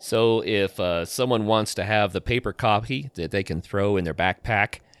back. So if someone wants to have the paper copy that they can throw in their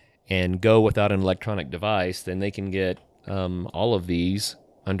backpack and go without an electronic device, then they can get all of these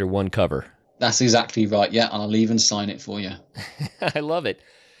under one cover. That's exactly right, yeah, and I'll even sign it for you. I love it.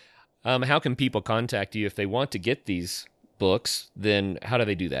 How can people contact you if they want to get these books? Then how do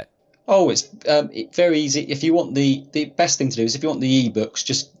they do that? Oh, it's very easy. If you want the best thing to do is, if you want the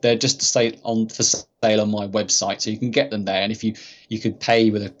ebooks, they're just for sale on my website, so you can get them there. And if you could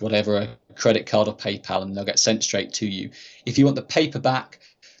pay with a credit card or PayPal, and they'll get sent straight to you. If you want the paperback,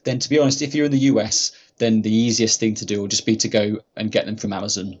 then to be honest, if you're in the US, then the easiest thing to do will just be to go and get them from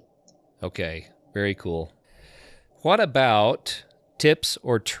Amazon. Okay, very cool. What about tips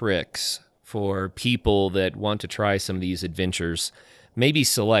or tricks for people that want to try some of these adventures? Maybe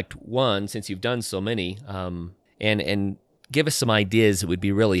select one, since you've done so many, and give us some ideas that would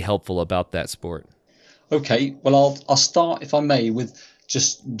be really helpful about that sport. Okay, well, I'll start, if I may, with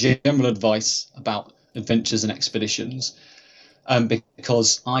just general advice about adventures and expeditions,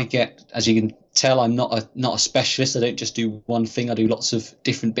 because I get, as you can tell, I'm not a specialist. I don't just do one thing. I do lots of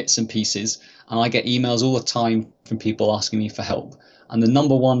different bits and pieces, and I get emails all the time from people asking me for help. And the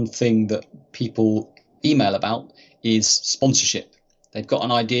number one thing that people email about is sponsorship. They've got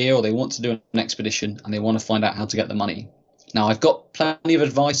an idea, or they want to do an expedition, and they want to find out how to get the money. Now, I've got plenty of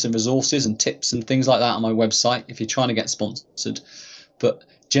advice and resources and tips and things like that on my website if you're trying to get sponsored. But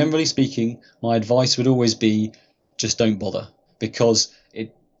generally speaking, my advice would always be just don't bother, because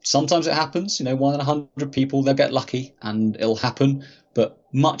sometimes it happens. 1 in 100 people, they'll get lucky and it'll happen. But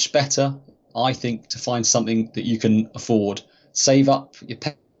much better, I think, to find something that you can afford. Save up your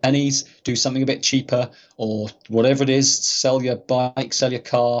pennies, do something a bit cheaper, or whatever it is, sell your bike, sell your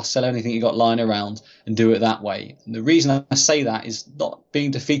car, sell anything you got lying around, and do it that way. And the reason I say that is not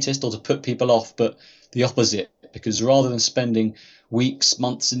being defeatist or to put people off, but the opposite. Because rather than spending weeks,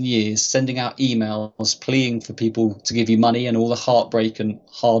 months, and years sending out emails pleading for people to give you money and all the heartbreak and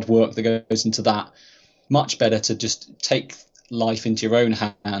hard work that goes into that, much better to just take life into your own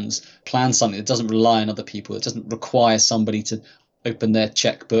hands, plan something that doesn't rely on other people, that doesn't require somebody to open their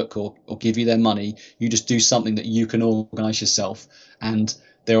checkbook or give you their money. You just do something that you can organize yourself. And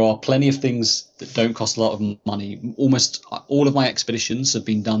there are plenty of things that don't cost a lot of money. Almost all of my expeditions have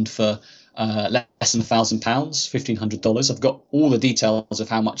been done for less than £1,000, $1,500. I've got all the details of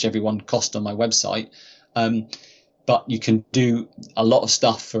how much everyone cost on my website. But you can do a lot of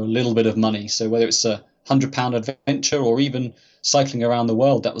stuff for a little bit of money. So whether it's a £100 adventure or even cycling around the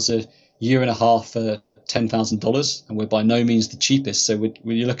world, that was a year and a half for $10,000, and we're by no means the cheapest. So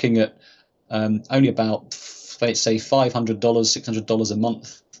we're looking at only about, say, $500, $600 a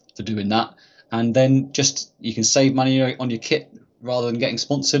month for doing that. And then just you can save money on your kit rather than getting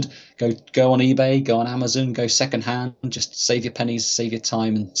sponsored. Go on eBay, go on Amazon, go secondhand. Just save your pennies, save your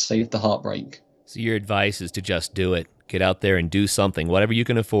time, and save the heartbreak. So your advice is to just do it. Get out there and do something. Whatever you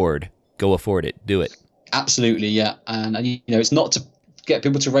can afford, go afford it. Do it. Absolutely, yeah. And it's not to get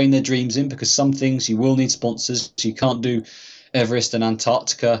people to rein their dreams in, because some things you will need sponsors. You can't do Everest and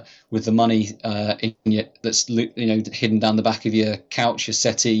Antarctica with the money that's hidden down the back of your couch, your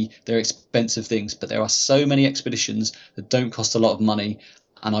settee. They're expensive things, but there are so many expeditions that don't cost a lot of money,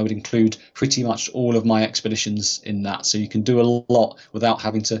 and I would include pretty much all of my expeditions in that. So you can do a lot without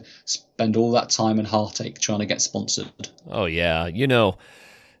having to spend all that time and heartache trying to get sponsored. Oh yeah,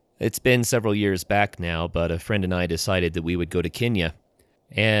 it's been several years back now, but a friend and I decided that we would go to Kenya.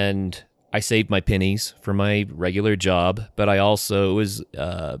 And I saved my pennies for my regular job, but I also, it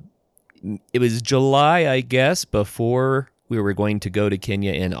was July, I guess, before we were going to go to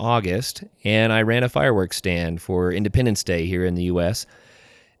Kenya in August, and I ran a fireworks stand for Independence Day here in the U.S.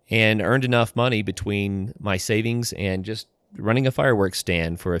 and earned enough money between my savings and just running a fireworks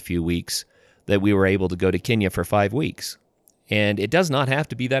stand for a few weeks that we were able to go to Kenya for 5 weeks. And it does not have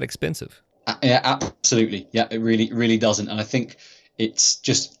to be that expensive. Yeah, absolutely. Yeah, it really, really doesn't. And I think it's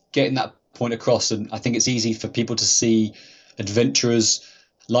just getting that point across. And I think it's easy for people to see adventurers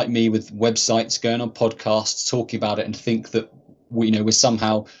like me with websites, going on podcasts, talking about it, and think that we're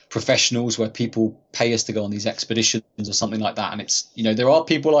somehow professionals where people pay us to go on these expeditions or something like that. And it's, there are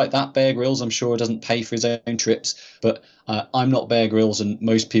people like that. Bear Grylls, I'm sure, doesn't pay for his own trips, but I'm not Bear Grylls, and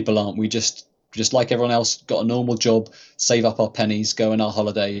most people aren't. We just like everyone else, got a normal job, save up our pennies, go on our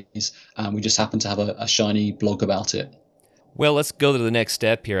holidays, and we just happen to have a shiny blog about it. Well, let's go to the next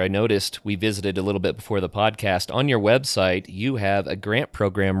step here. I noticed we visited a little bit before the podcast. On your website, you have a grant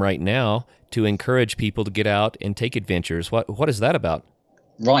program right now to encourage people to get out and take adventures. What is that about?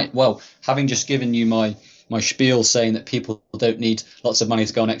 Right. Well, having just given you my spiel saying that people don't need lots of money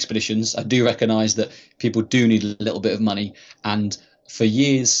to go on expeditions, I do recognize that people do need a little bit of money. And for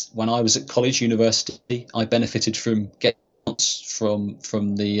years, when I was at college, university, I benefited from getting grants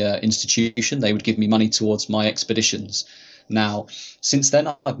from the institution. They would give me money towards my expeditions. Now, since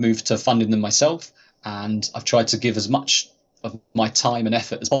then, I've moved to funding them myself, and I've tried to give as much of my time and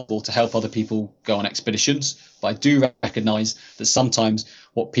effort as possible to help other people go on expeditions. But I do recognize that sometimes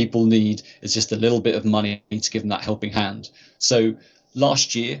what people need is just a little bit of money to give them that helping hand. So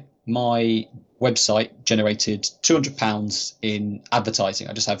last year, my website generated £200 in advertising.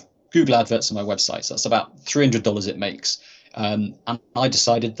 I just have Google adverts on my website, so that's about $300 it makes. And I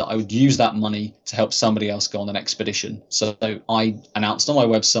decided that I would use that money to help somebody else go on an expedition. So I announced on my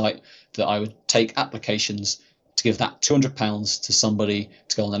website that I would take applications to give that £200 to somebody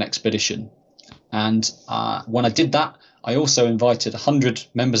to go on an expedition. And when I did that, I also invited 100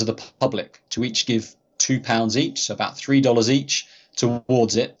 members of the public to each give £2 each, so about $3 each,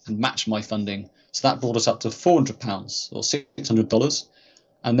 towards it and match my funding. So that brought us up to £400 or $600.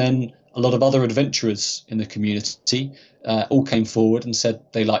 And then a lot of other adventurers in the community all came forward and said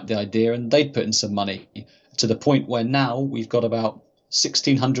they liked the idea, and they'd put in some money, to the point where now we've got about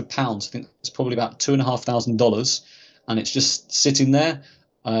 £1,600. I think it's probably about $2,500, and it's just sitting there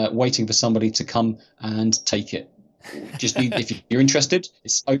waiting for somebody to come and take it. Just if you're interested,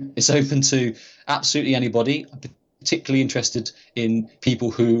 it's open to absolutely anybody. I'm particularly interested in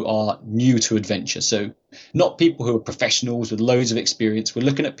people who are new to adventure. So not people who are professionals with loads of experience. We're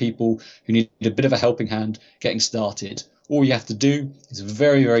looking at people who need a bit of a helping hand getting started. All you have to do is a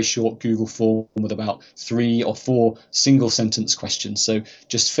very, very short Google form with about 3 or 4 single sentence questions. So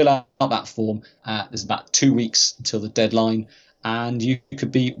just fill out that form. There's about 2 weeks until the deadline. and you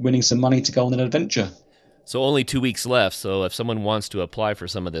could be winning some money to go on an adventure. So only 2 weeks left. So if someone wants to apply for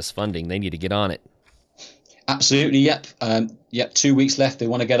some of this funding, they need to get on it. Absolutely, yep. Yep, 2 weeks left. They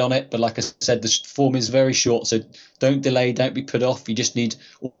want to get on it, but like I said, the form is very short, so don't delay, don't be put off.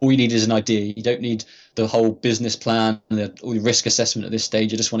 All you need is an idea. You don't need the whole business plan and all the risk assessment at this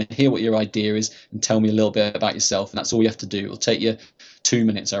stage. I just want to hear what your idea is and tell me a little bit about yourself, and that's all you have to do. It'll take you 2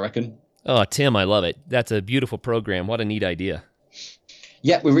 minutes, I reckon. Oh, Tim, I love it. That's a beautiful program. What a neat idea.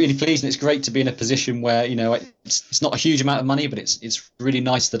 Yeah, we're really pleased, and it's great to be in a position where it's not a huge amount of money, but it's really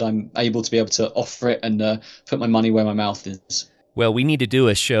nice that I'm able to offer it and put my money where my mouth is. Well, we need to do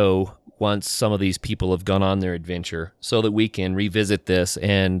a show once some of these people have gone on their adventure so that we can revisit this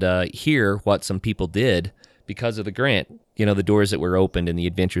and hear what some people did because of the grant. The doors that were opened and the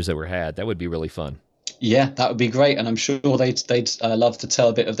adventures that were had. That would be really fun. Yeah, that would be great, and I'm sure they'd love to tell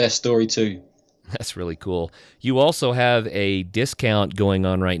a bit of their story too. That's really cool. You also have a discount going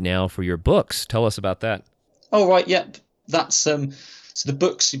on right now for your books. Tell us about that. Oh, right. Yep. That's so the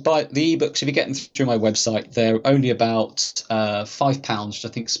books, you buy the ebooks, if you get them through my website, they're only about £5, which I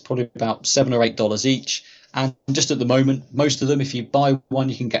think is probably about $7 or $8 each. And just at the moment, most of them, if you buy one,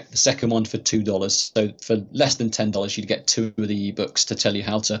 you can get the second one for $2. So for less than $10, you'd get 2 of the ebooks to tell you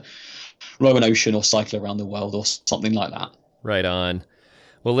how to row an ocean or cycle around the world or something like that. Right on.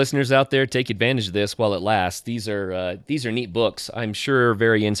 Well, listeners out there, take advantage of this while it lasts. These are neat books. I'm sure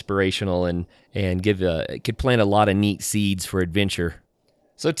very inspirational and could plant a lot of neat seeds for adventure.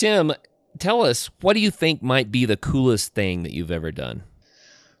 So, Tim, tell us, what do you think might be the coolest thing that you've ever done?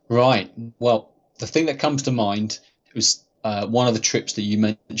 Right. Well, the thing that comes to mind was one of the trips that you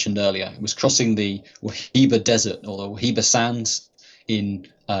mentioned earlier. It was crossing the Wahiba Desert or the Wahiba Sands in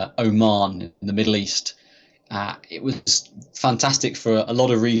Oman in the Middle East. It was fantastic for a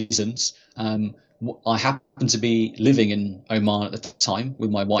lot of reasons. I happened to be living in Oman at the time with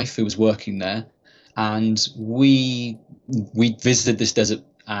my wife, who was working there, and we visited this desert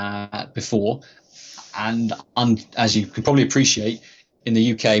before. And as you can probably appreciate, in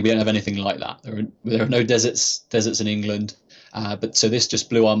the UK we don't have anything like that. There are no deserts in England. But so this just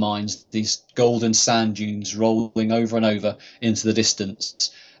blew our minds. These golden sand dunes rolling over and over into the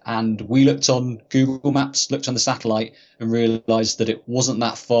distance. And we looked on Google Maps, looked on the satellite, and realized that it wasn't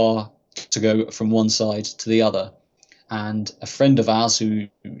that far to go from one side to the other. And a friend of ours who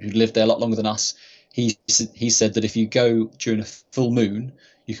lived there a lot longer than us, he said that if you go during a full moon,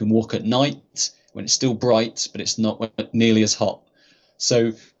 you can walk at night when it's still bright, but it's not nearly as hot.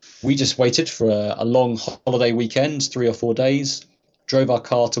 So we just waited for a long holiday weekend, 3 or 4 days, drove our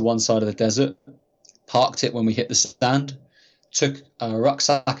car to one side of the desert, parked it when we hit the sand, took a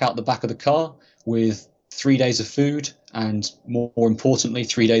rucksack out the back of the car with 3 days of food and more importantly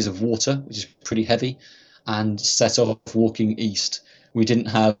 3 days of water, which is pretty heavy, and set off walking east. We didn't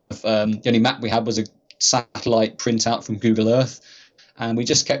have the only map we had was a satellite printout from Google Earth, and we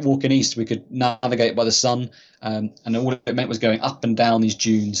just kept walking east. We could navigate by the sun, and all it meant was going up and down these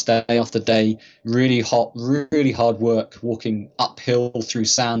dunes day after day. Really hot, really hard work walking uphill through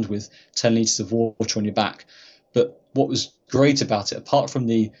sand with 10 litres of water on your back. But what was great about it, apart from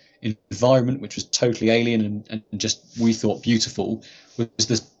the environment, which was totally alien and just, we thought, beautiful, was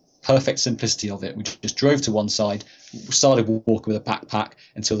the perfect simplicity of it. We just drove to one side, started walking with a backpack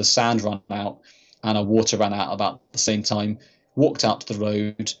until the sand ran out and our water ran out about the same time, walked out to the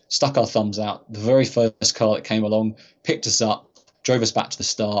road, stuck our thumbs out. The very first car that came along picked us up, drove us back to the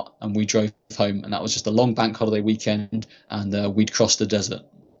start, and we drove home. And that was just a long bank holiday weekend, and we'd crossed the desert.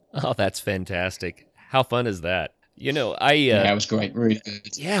 Oh, that's fantastic. How fun is that? Yeah, it was great, really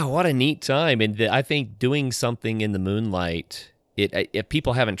good. Yeah, what a neat time. And I think doing something in the moonlight, if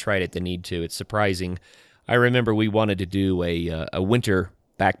people haven't tried it, they need to. It's surprising. I remember we wanted to do a winter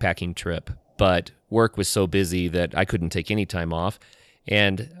backpacking trip, but work was so busy that I couldn't take any time off.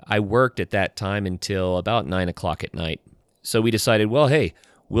 And I worked at that time until about 9 o'clock at night. So we decided, well, hey,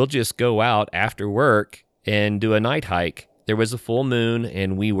 we'll just go out after work and do a night hike. There was a full moon,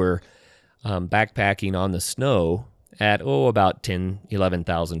 and we were backpacking on the snow at, about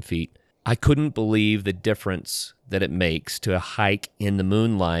 11,000 feet. I couldn't believe the difference that it makes to hike in the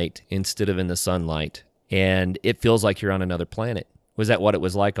moonlight instead of in the sunlight. And it feels like you're on another planet. Was that what it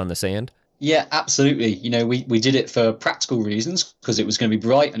was like on the sand? Yeah, absolutely. We did it for practical reasons because it was going to be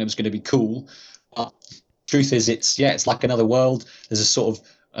bright and it was going to be cool. But truth is, it's like another world. There's a sort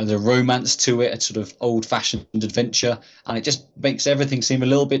of the romance to it, a sort of old-fashioned adventure, and it just makes everything seem a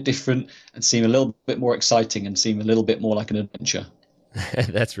little bit different and seem a little bit more exciting and seem a little bit more like an adventure.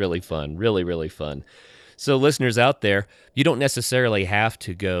 That's really fun. Really, really fun. So listeners out there, you don't necessarily have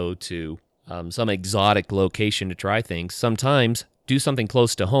to go to some exotic location to try things. Sometimes do something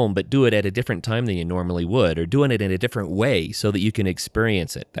close to home, but do it at a different time than you normally would, or doing it in a different way so that you can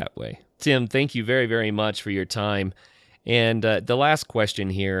experience it that way. Tim, thank you very, very much for your time. And the last question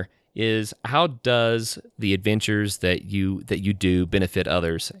here is, how does the adventures that you do benefit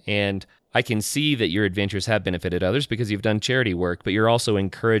others? And I can see that your adventures have benefited others because you've done charity work, but you're also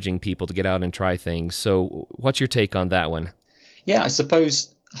encouraging people to get out and try things. So what's your take on that one? Yeah, I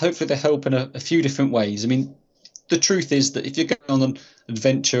suppose hopefully they help in a few different ways. I mean, the truth is that if you're going on an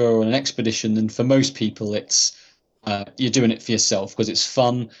adventure or an expedition, then for most people it's you're doing it for yourself because it's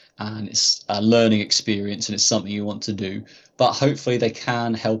fun and it's a learning experience and it's something you want to do. But hopefully they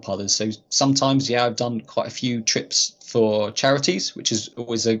can help others. So sometimes, yeah, I've done quite a few trips for charities, which is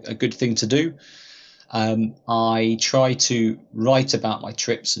always a good thing to do. I try to write about my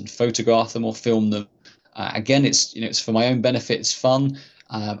trips and photograph them or film them. Again, it's for my own benefit. It's fun.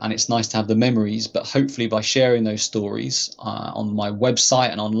 And it's nice to have the memories, but hopefully by sharing those stories on my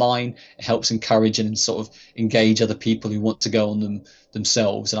website and online, it helps encourage and sort of engage other people who want to go on them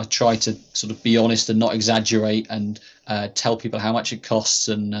themselves. And I try to sort of be honest and not exaggerate and tell people how much it costs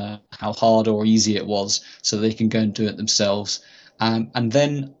and how hard or easy it was so they can go and do it themselves. And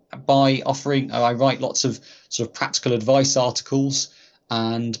then by offering, I write lots of sort of practical advice articles.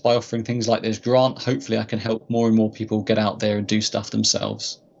 And by offering things like this grant, hopefully I can help more and more people get out there and do stuff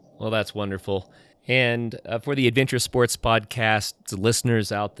themselves. Well, that's wonderful. And for the Adventure Sports Podcast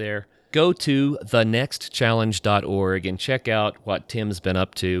listeners out there, go to thenextchallenge.org and check out what Tim's been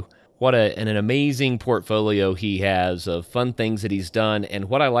up to. What an amazing portfolio he has of fun things that he's done. And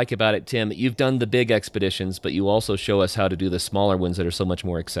what I like about it, Tim, you've done the big expeditions, but you also show us how to do the smaller ones that are so much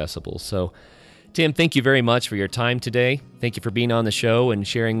more accessible. So Tim, thank you very much for your time today. Thank you for being on the show and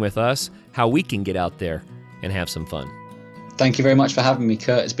sharing with us how we can get out there and have some fun. Thank you very much for having me,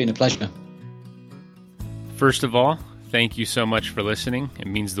 Kurt. It's been a pleasure. First of all, thank you so much for listening. It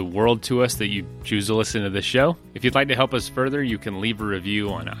means the world to us that you choose to listen to the show. If you'd like to help us further, you can leave a review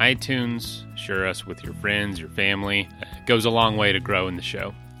on iTunes, share us with your friends, your family. It goes a long way to grow in the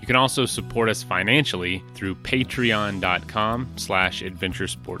show. You can also support us financially through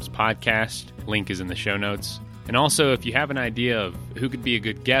patreon.com/adventuresportspodcast. Link is in the show notes. And also, if you have an idea of who could be a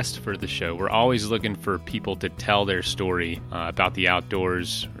good guest for the show, we're always looking for people to tell their story about the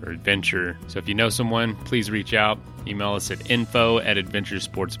outdoors or adventure. So if you know someone, please reach out. Email us at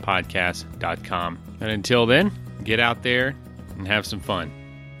info@adventuresportspodcast.com. And until then, get out there and have some fun.